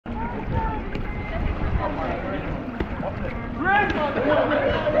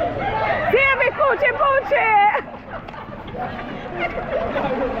Poochie, Poochie!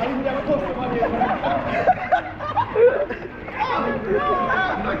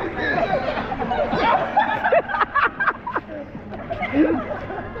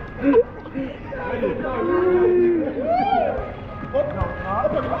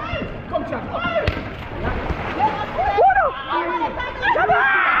 Come, Jack.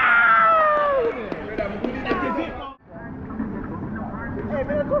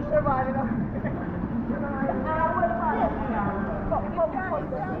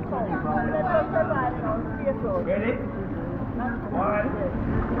 Ready? 1,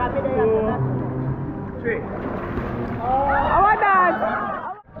 2, 3. I want that.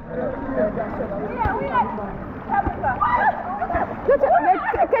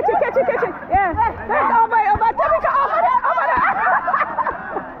 Catch it. Yeah. That's over. Tabitha, over.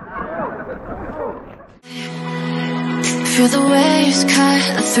 Feel the waves cut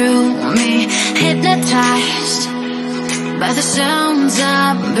through me, hypnotized by the sounds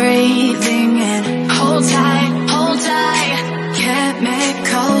I'm breathing in. Hold tight,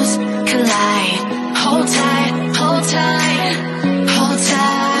 chemicals collide. Hold tight,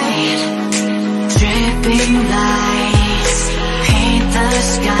 dripping lights paint the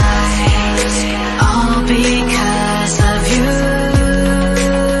skies, all because of you.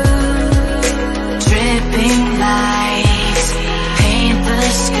 Dripping lights paint the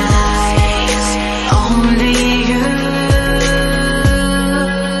skies, only you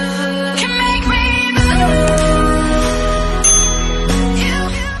can make me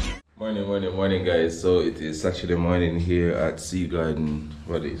move. Morning guys. So it is Saturday morning here at Sea Garden,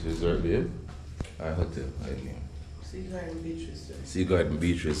 what is resort, babe? Our hotel, I mean. Sea Garden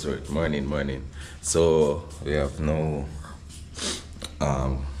Beach Resort. Morning. So we have no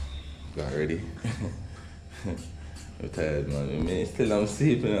got ready. I'm tired, man. I'm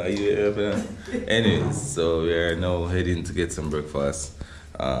sleeping. Are you up? Anyways, so we are now heading to get some breakfast.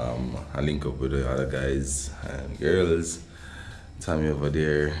 I link up with the other guys and girls. Tommy over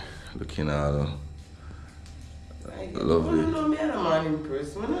there looking all lovely.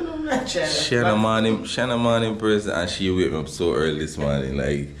 Shanna morning person, and she wake me up so early this morning.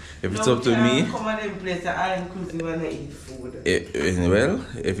 Like, if it's up to me,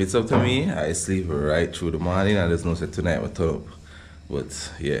 if it's up to me, I sleep right through the morning, and there's no say tonight we'll turn up.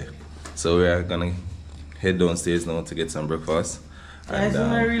 But yeah, so we are gonna head downstairs now to get some breakfast. And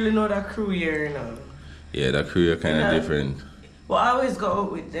I really know that crew here, you know. Yeah, that crew are kind of different. Well, I always go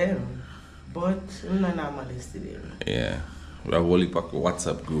out with them, but I'm not normally today. Yeah, we have a whole pack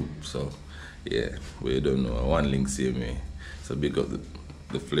WhatsApp group, so yeah, we don't know. One link save me. So big up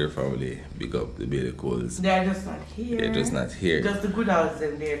the Flair family, big up the Bailey Coles. They're just not here. They're just not here. Just the good hours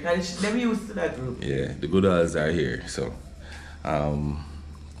them there, because they're used to that group. Yeah, the good hours are here, so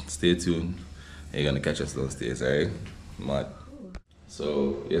stay tuned. You're gonna catch us downstairs, alright? Mad.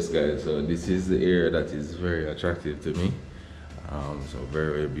 So yes guys, so this is the area that is very attractive to me. So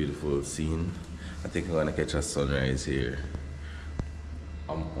very beautiful scene. I think I'm gonna catch a sunrise here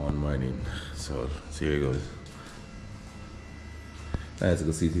one morning. So here it goes. Nice to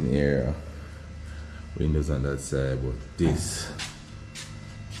go sit in the area. Windows on that side, but this.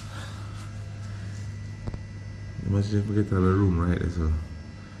 Imagine if we get out of the room right there, so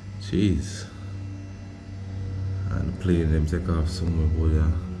jeez. And the plane them take off somewhere, boy.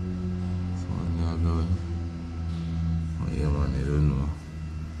 Yeah. So y'all going. Oh yeah, man, I don't know.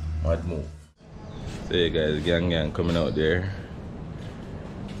 Mad move. So yeah, guys, gang coming out there.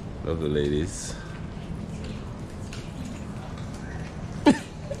 Love the ladies.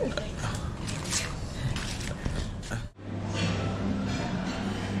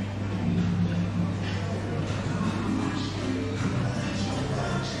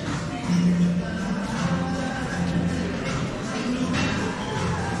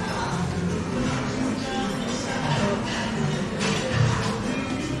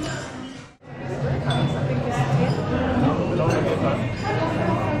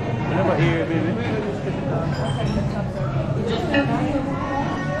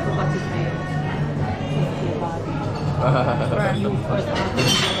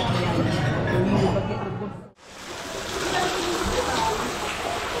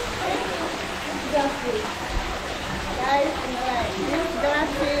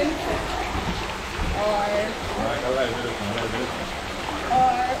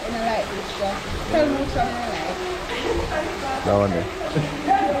 That one there.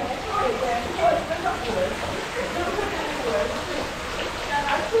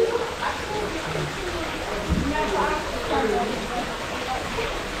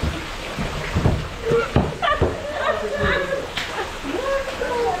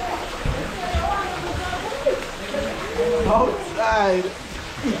 side.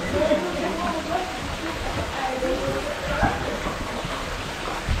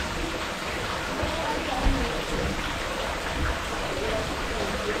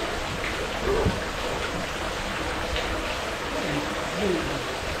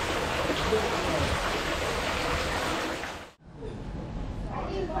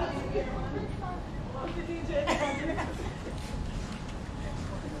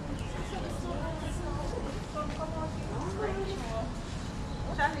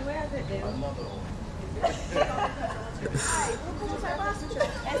 Charlie, where is it then?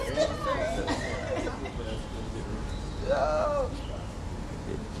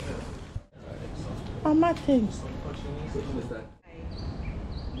 Oh, my things.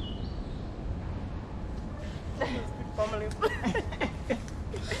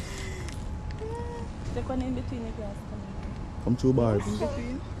 The one in between the grass. Come 2 bars. In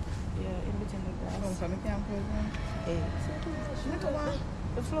between? Yeah, in between the grass. Oh, so I can't put them. Look at one.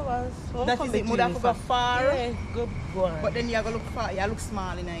 The flowers. That is it. Would have to go far. Yeah, go on. But then you have to look far. You look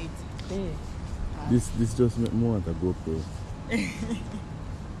small in it. Yeah. This just make me want a GoPro.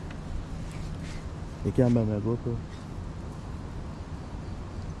 You can't buy me a GoPro.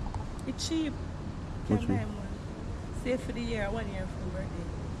 It's cheap. What Can cheap? buy one. Save for the year, 1 year for birthday.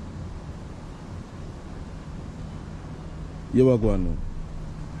 You are going now.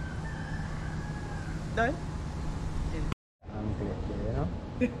 Done?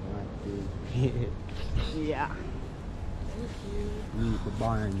 Yeah.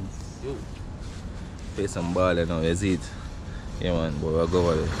 Barnes. Play some ball, you know, you see it. Yeah, man, but we'll go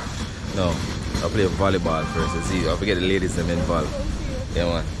over there. No, I'll play volleyball first, you see. I'll forget the ladies them involved. Yeah,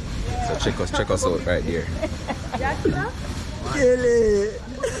 man. So check us out right there. Kill it!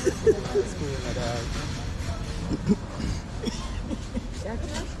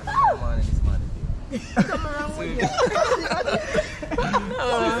 Something wrong with you.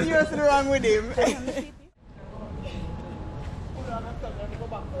 Something seriously wrong with him.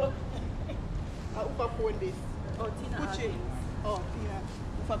 Oh, Tina. Push it. Oh, Tina.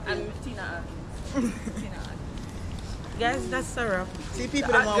 And Tina Atkins. Tina Atkins. Guys, that's a wrap. See,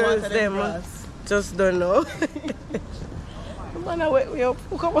 people The them hot want girls them them grass. just don't know. Man, I wake me up.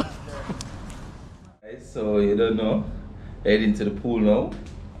 Come on. So you don't know, heading to the pool now.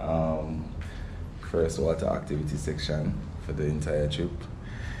 First water activity section for the entire trip.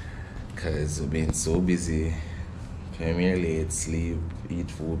 Cause we've been so busy. Came here late, sleep, eat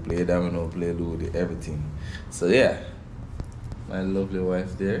food, play domino, play ludo, everything. So yeah, my lovely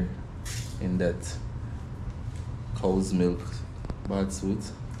wife there in that cow's milk bath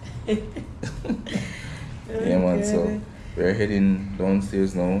suit. Yeah, man. So we're heading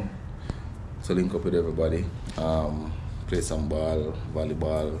downstairs now to link up with everybody. Play some ball,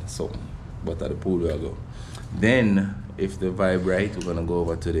 volleyball, something. But at the pool we'll go. Then, if the vibe right, we're gonna go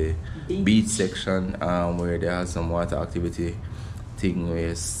over to the beach section where there has some water activity thing where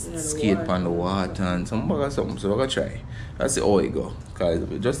you skate on the water and some bag of something. So we're gonna try. That's how it go. Cause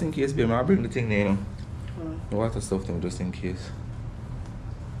just in case, baby, I'll bring the thing there, you know. The water stuff them just in case.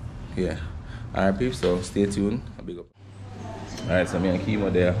 Yeah. Alright, peeps, so stay tuned. I'll big up. Alright, so me and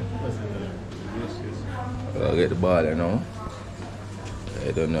Kimo there. I'll get the ball, you know.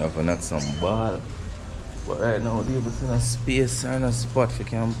 I don't know if I knock some ball. But right now, they're in a space and a spot for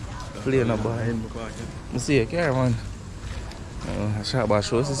can play on a ball. I see a car, man. I shot about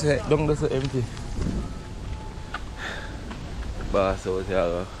show, so say, don't go so empty. Boss out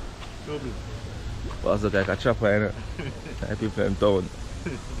here. Boss look like a chopper, you know. Like people in town.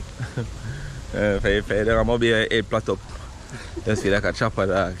 If I'm going to be a head plot up. Just feel like a chopper,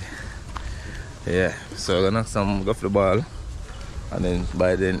 dog. Yeah, so we're gonna knock some, go for the ball. And then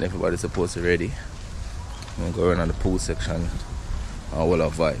by then, everybody's supposed to be ready. I'm going on the pool section and all our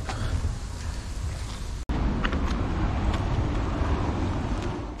vibe.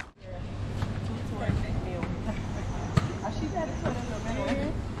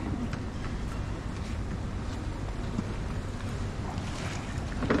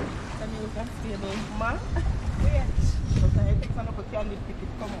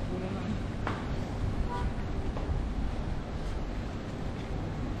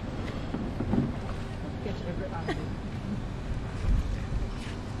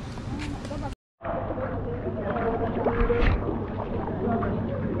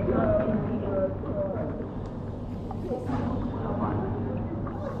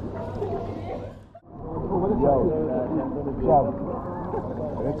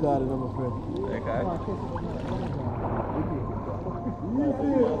 Record it, my friend.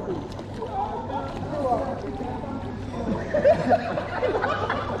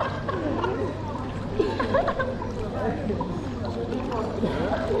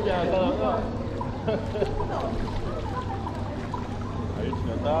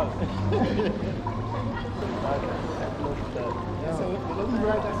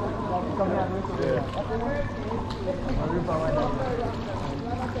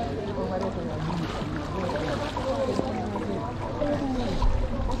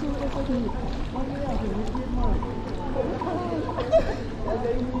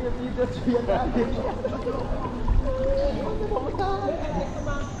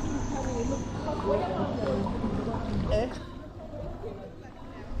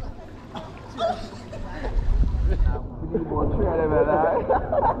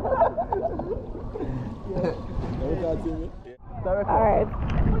 Alright.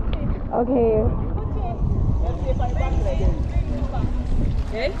 Okay.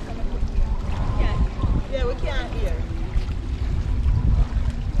 Okay? Yeah, we can't hear.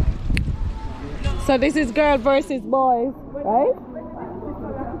 So this is girl versus boys, right?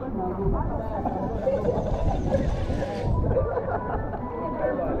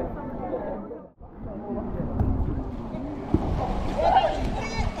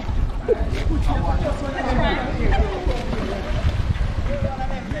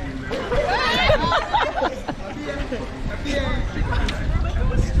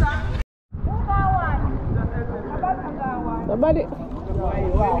 Somebody.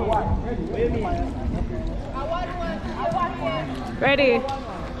 Ready?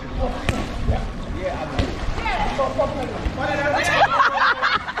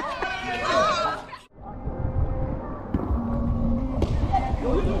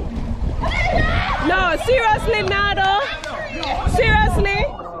 No, seriously, Nado.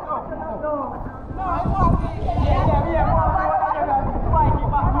 Seriously.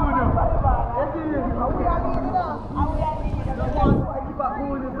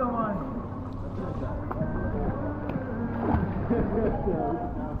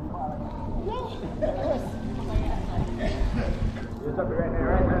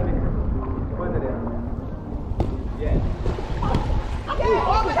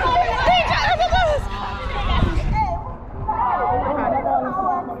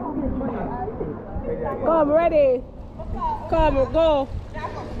 Come, ready? Come, go.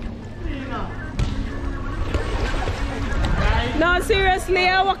 No, seriously,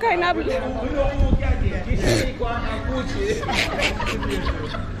 what kind of...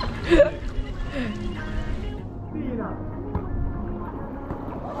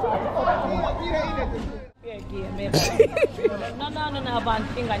 No, about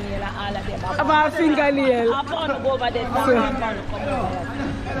fingernail and all of them. About fingernail. I'm going to go over there.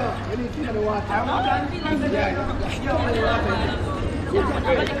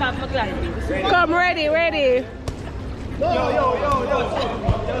 Come, ready, ready.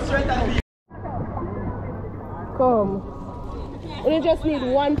 Come. We just need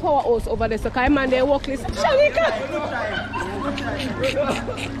one powerhouse over there, so come on, they walk list. Shalika!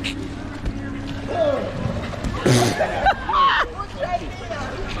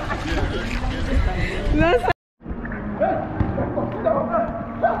 That's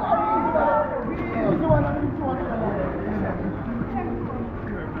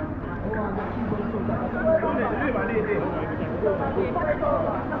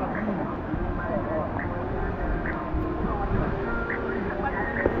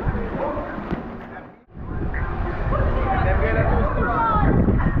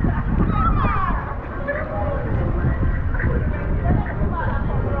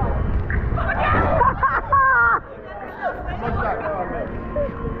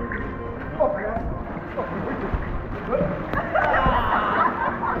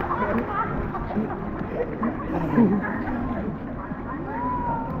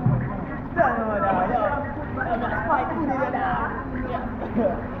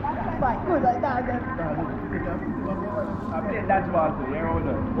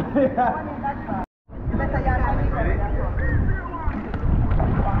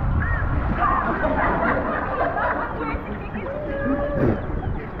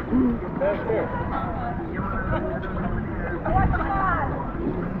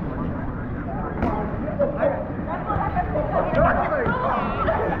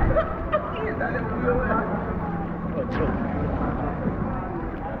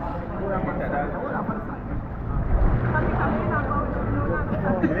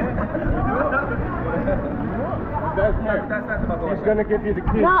He's gonna give you the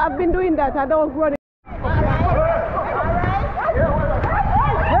key. no, I've been doing that. I don't run it.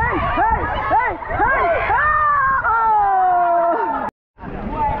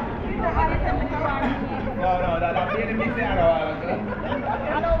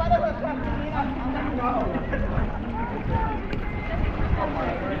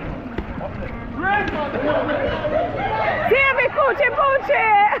 Baby coochie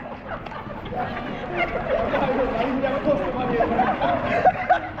poochie!